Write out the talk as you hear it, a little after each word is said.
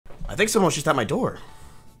I think someone's just at my door.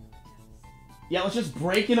 Yeah, let's just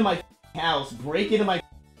break into my house, break into my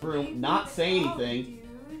room, not say anything.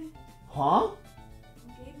 Huh?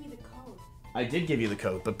 You gave me the code. I did give you the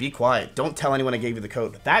code, but be quiet. Don't tell anyone I gave you the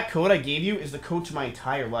code. That code I gave you is the code to my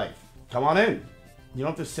entire life. Come on in. You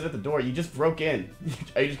don't have to sit at the door. You just broke in.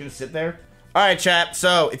 Are you just gonna sit there? Alright, chat.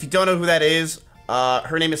 So, if you don't know who that is,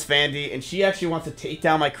 her name is Fandy, and she actually wants to take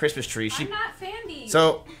down my Christmas tree. I'm not Fandy.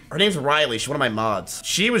 So, her name's Riley. She's one of my mods.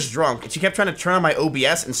 She was drunk, and she kept trying to turn on my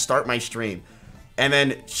OBS and start my stream. And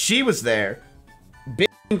then she was there,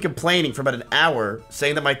 complaining for about an hour,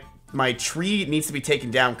 saying that my tree needs to be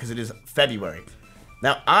taken down because it is February.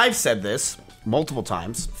 Now, I've said this multiple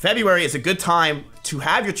times. February is a good time to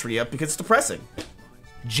have your tree up because it's depressing.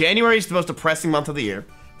 January is the most depressing month of the year.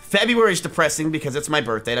 February is depressing because it's my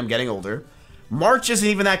birthday and I'm getting older. March isn't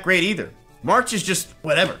even that great either. March is just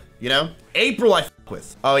whatever, you know? April I fuck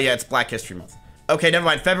with. Oh yeah, it's Black History Month. Okay, never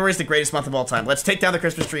mind. February is the greatest month of all time. Let's take down the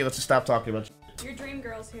Christmas tree. Let's just stop talking about it. Your dream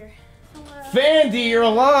girl's here. Hello. Fandy, you're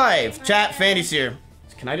alive! Chat, Fandy's here.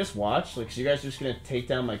 Can I just watch? Like, so you guys are just gonna take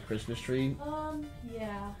down my Christmas tree?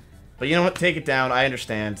 Yeah. But you know what? Take it down. I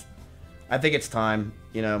understand. I think it's time.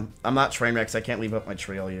 You know, I'm not train wrecks. I can't leave up my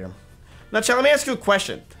tree all year. Now, chat, let me ask you a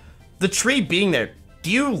question. The tree being there, do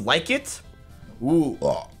you like it? Ooh.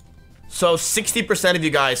 So 60% of you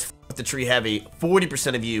guys f with the tree heavy.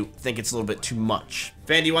 40% of you think it's a little bit too much.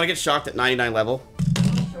 Fan, do you want to get shocked at 99 level?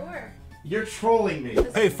 Sure. You're trolling me.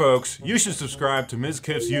 Hey folks, you should subscribe to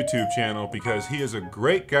Mizkif's YouTube channel because he is a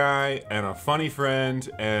great guy and a funny friend,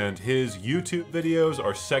 and his YouTube videos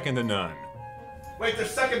are second to none. Wait, they're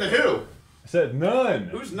second to who? I said none.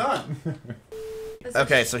 Who's none?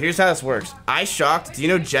 Okay, so here's how this works. I shocked. Do you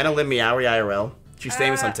know Jenna Lynn Meowie IRL? She's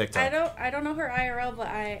famous on TikTok. I don't know her IRL, but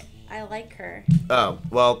I like her. Oh,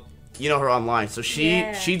 well, you know her online. So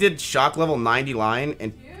she did shock level 99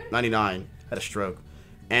 and 99, had a stroke.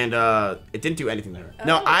 And it didn't do anything to her. Oh.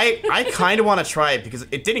 No, I kind of want to try it because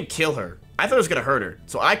it didn't kill her. I thought it was going to hurt her.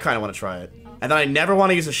 So I kind of want to try it. And then I never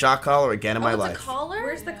want to use a shock collar again in my life. It's a collar?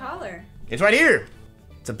 Where's the collar? It's right here.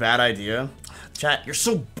 It's a bad idea. Chat, you're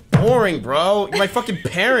so boring, bro. You're my fucking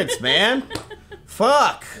parents, man.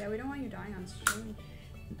 Fuck. Yeah, we don't want you dying on stream.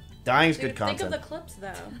 Dying's good content. Think of the clips,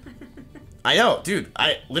 though. I know, dude.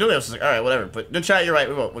 I was just like, all right, whatever. But no, chat, you're right.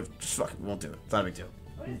 We won't. Just fucking, we won't do it. It's not a big deal.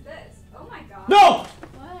 What is this? Oh my god. No!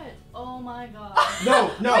 What? Oh my god.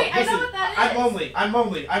 No, no. Wait, listen, I know what that is. I'm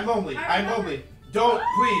lonely. Don't,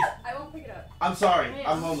 please. I won't pick it up. I'm sorry. Wait,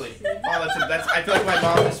 I'm lonely. Oh, that's. I feel like my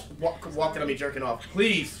mom just walked in on me jerking off.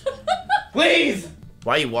 Please. Please!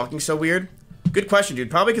 Why are you walking so weird? Good question, dude.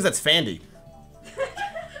 Probably because that's Fandy.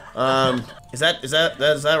 Is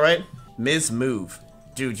that right? Ms. Move.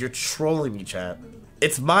 Dude, you're trolling me, chat.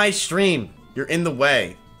 It's my stream. You're in the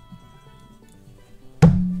way.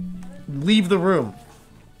 Leave the room.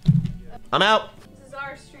 I'm out. This is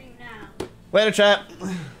our stream now. Later, chat.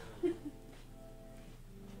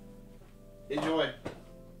 Enjoy.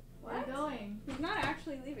 Where are you going? He's not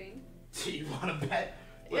actually leaving. Do you want to bet?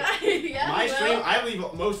 Yeah, yeah. My stream, I leave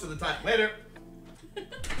most of the time. Later. What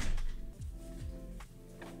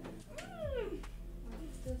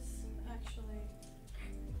is this actually?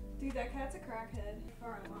 Dude, that cat's a crackhead.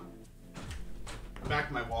 Far along. I'm back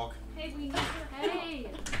to my walk. Hey, we need your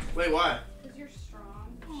hey. Wait, why? Because you're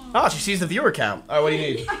strong. Oh, she sees the viewer count. Alright, what do you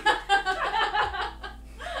need?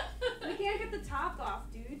 We can't get the top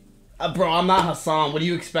off, dude. Bro, I'm not Hassan. What do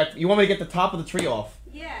you expect? You want me to get the top of the tree off?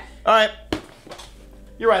 Yeah. Alright.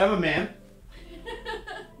 You're right, I'm a man.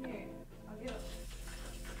 Here, I'll get it.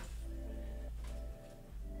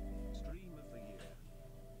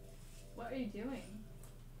 What are you doing?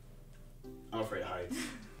 I'm afraid of heights.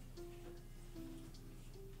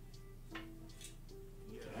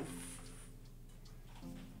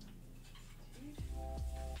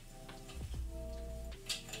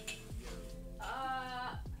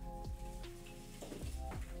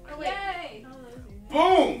 Oh, wait. Yay!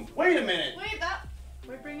 Boom! Wait a minute. Wait,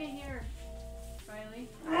 Wait, bring it here, Riley.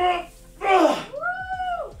 Ugh.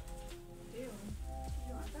 Woo! Ew. You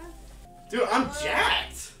want that? Dude, I'm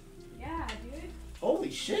jacked. Yeah, dude.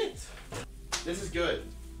 Holy shit. This is good.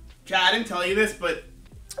 Chat, I didn't tell you this, but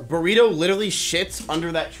Burrito literally shits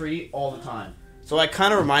under that tree all the time. So I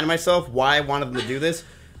kind of reminded myself why I wanted them to do this.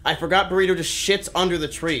 I forgot Burrito just shits under the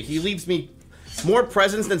tree. He leaves me more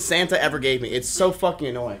presents than Santa ever gave me. It's so fucking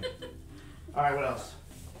annoying. Alright, what else?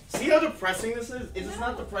 See how depressing this is? Is this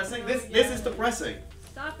not depressing? This is depressing.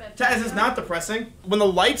 Stop it. Chat, is this not depressing? When the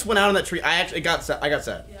lights went out on that tree, I got sad. Yeah,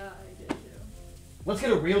 I did too. Let's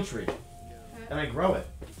get a real tree. And I grow it.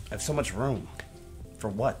 I have so much room. For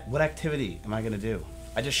what? What activity am I gonna do?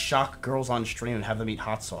 I just shock girls on stream and have them eat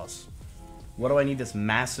hot sauce. What do I need this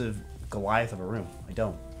massive Goliath of a room? I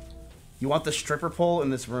don't. You want the stripper pole in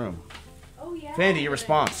this room? Oh yeah. Fandy, your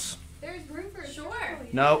response. There's room for Sure.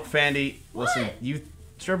 No, Fandy, listen, What?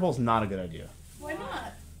 stripper pole's not a good idea. Why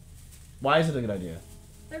not? Why is it a good idea?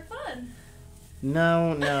 They're fun.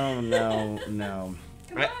 No.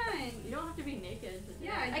 Come I- on. You don't have to be naked.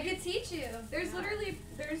 Yeah, I could teach you. There's literally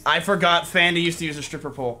I forgot Fandy used to use a stripper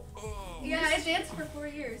pole. Yeah, I danced for 4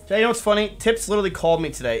 years. You know what's funny? Tips literally called me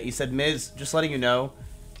today. He said, Miz, just letting you know,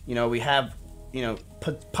 we have,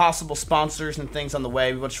 possible sponsors and things on the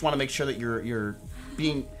way. We just want to make sure that you're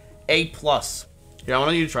being A+. Yeah, I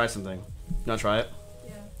want you to try something. You want to try it?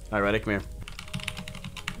 Yeah. All right, ready? Come here.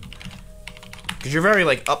 Because you're very,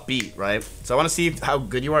 upbeat, right? So I want to see how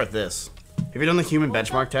good you are at this. Have you done the human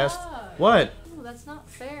benchmark test? fuck? What? Oh, that's not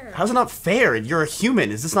fair. How's it not fair? You're a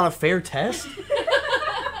human. Is this not a fair test?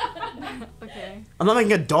 Okay. I'm not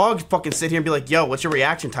making a dog fucking sit here and be like, yo, what's your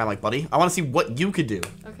reaction time like, buddy? I want to see what you could do.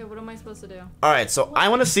 Okay, what am I supposed to do? All right, so I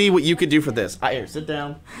want to see what you could do for this. Here, sit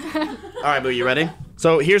down. All right, Boo, you ready?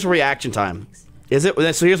 So here's reaction time. So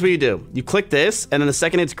here's what you do. You click this, and then the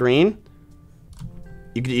second it's green,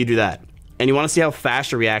 you do that. And you want to see how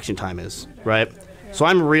fast your reaction time is, right? So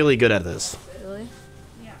I'm really good at this. Really?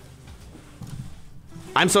 Yeah.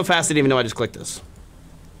 I'm so fast I didn't even know I just clicked this.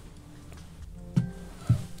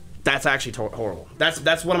 That's actually horrible.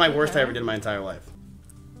 That's one of my worst I ever did in my entire life.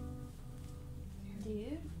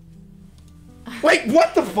 Dude. Wait,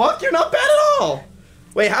 what the fuck? You're not bad at all.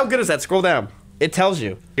 Wait, how good is that? Scroll down. It tells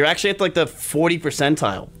you. You're actually at the 40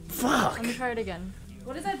 percentile. Fuck. Let me try it again.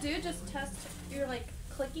 What does that do? Just test your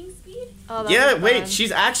clicking speed? Oh, that Yeah, was wait, fun.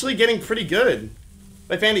 she's actually getting pretty good.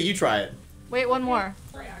 Wait, Fandy, you try it. Wait, one more.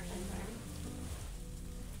 Reaction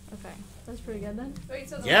time. Okay. That's pretty good then. Wait,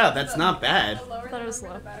 so Yeah, that's not bad. The lower Thought the it was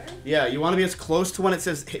number, slow. the better? Yeah, you want to be as close to when it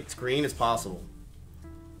says it's green as possible.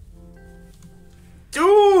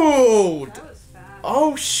 Dude! That was fast.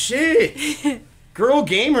 Oh, shit. Girl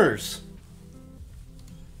gamers.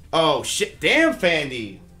 Oh, shit. Damn,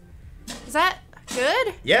 Fandy. Is that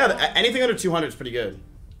good? Yeah, anything under 200 is pretty good.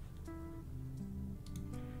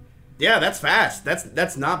 Yeah, that's fast.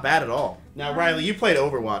 That's not bad at all. Now, Riley, you played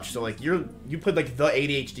Overwatch, so you played the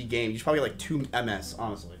ADHD game. You should probably get 2 MS,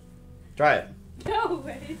 honestly. Try it. No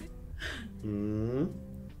way. Hmm.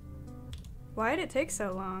 Why did it take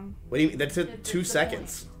so long? What do you mean? That's at 2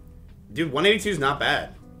 seconds. Dude, 182 is not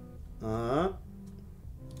bad. Alright,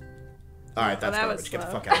 that's that was garbage. Get the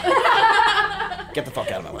slow. fuck out of my Get the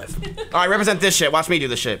fuck out of my life. Alright, represent this shit. Watch me do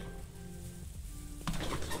this shit.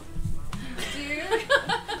 Dude.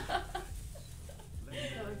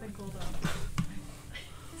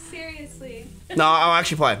 Seriously. No, I'll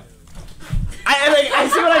actually play. I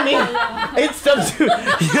see what I mean. It's so, dude,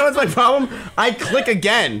 you know what's my problem? I click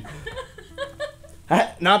again.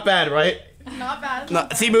 Not bad, right? Not bad. No,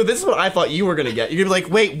 see, Moo, this is what I thought you were gonna get. You're gonna be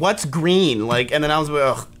like, wait, what's green? And then I was like,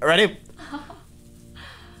 ugh. Ready?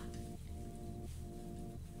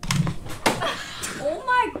 Oh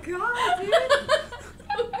my god, dude.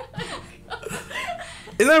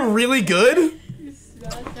 Isn't that really good?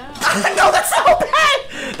 No, that's so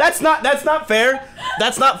bad. That's not fair.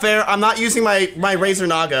 That's not fair. I'm not using my Razor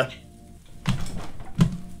Naga.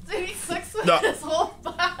 Dude, he sucks with No. his whole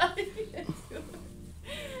body.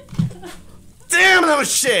 Damn, that was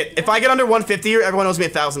shit. If I get under 150, everyone owes me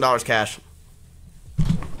 $1,000 cash.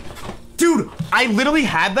 Dude, I literally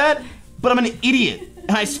had that, but I'm an idiot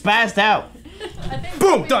and I spazzed out.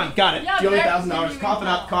 Boom, done, got it. Yeah, You owe me very- $1,000.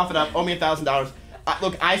 Cough it up. Owe me $1,000.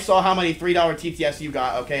 Look, I saw how many $3 TTS you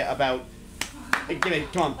got. Okay, about. Give me,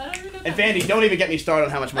 come on. I don't even know And that. Fandy, don't even get me started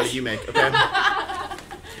on how much money you make. Okay.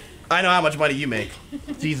 I know how much money you make.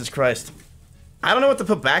 Jesus Christ. I don't know what to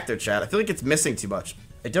put back there, Chad. I feel like it's missing too much.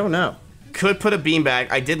 I don't know. Could put a beanbag.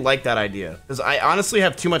 I did like that idea. Because I honestly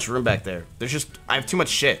have too much room back there. I have too much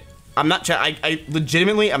shit. I'm not, Chad, I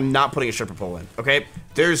legitimately am not putting a stripper pole in, okay?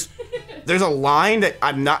 There's a line that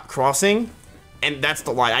I'm not crossing, and that's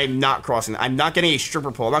the line. I'm not crossing. I'm not getting a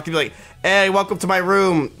stripper pole. I'm not gonna be like, hey, welcome to my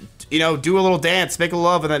room. Do a little dance, make a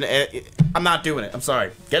love, and then I'm not doing it. I'm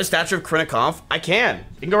sorry. Get a statue of Krinikov. I can.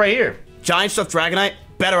 You can go right here. Giant stuffed Dragonite.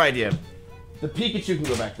 Better idea. The Pikachu can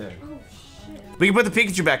go back there. Oh shit. We can put the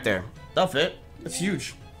Pikachu back there. That'll fit. That's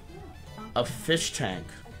huge. A fish tank.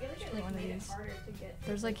 I feel like it One of made it these. harder to get.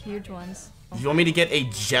 There's huge ones. You want me to get a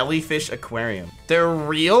jellyfish aquarium? They're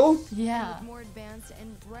real? Yeah. More advanced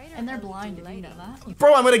And they're blind, did you know that?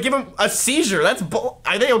 Bro, I'm gonna give him a seizure.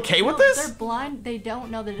 Are they okay with this? They're blind, they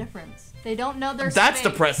don't know the difference. They don't know their That's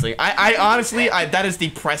space. depressing. I honestly, that is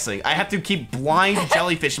depressing. I have to keep blind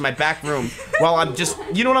jellyfish in my back room while I'm just,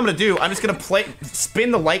 you know what I'm gonna do? I'm just gonna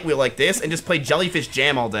spin the light wheel like this and just play Jellyfish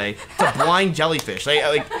Jam all day to blind jellyfish.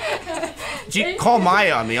 Call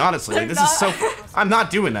Maya on me, honestly. Like, this is so, I'm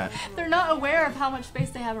not doing that. They're not aware of how much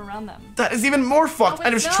space they have around them. That is even more fucked.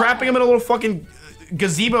 I'm just trapping them in a little fucking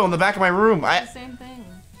gazebo in the back of my room. It's the same thing.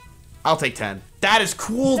 I'll take 10. That is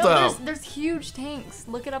cool, though. There's huge tanks.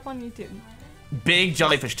 Look it up on YouTube. Big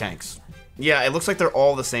jellyfish tanks. Yeah, it looks like they're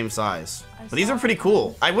all the same size. But these are pretty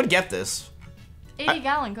cool. I would get this. 80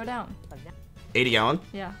 gallon, go down. 80 gallon?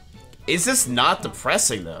 Yeah. Is this not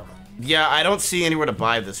depressing, though? Yeah, I don't see anywhere to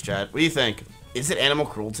buy this, chat. What do you think? Is it animal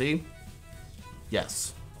cruelty?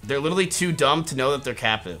 Yes. They're literally too dumb to know that they're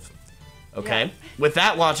captive. Okay? Yeah. With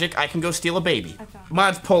that logic, I can go steal a baby. Okay.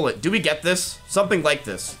 Mods, pull it. Do we get this? Something like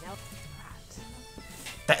this.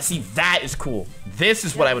 See, that is cool. This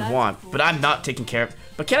is what I would want, cool. But I'm not taking care of.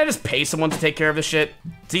 But can I just pay someone to take care of this shit?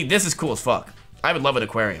 See, this is cool as fuck. I would love an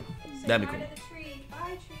aquarium. That'd be cool.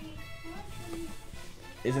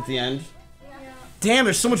 Is it the end? Yeah. Damn,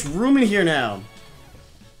 there's so much room in here now.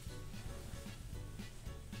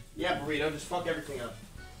 Yeah, burrito, just fuck everything up.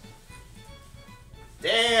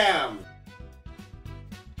 Damn.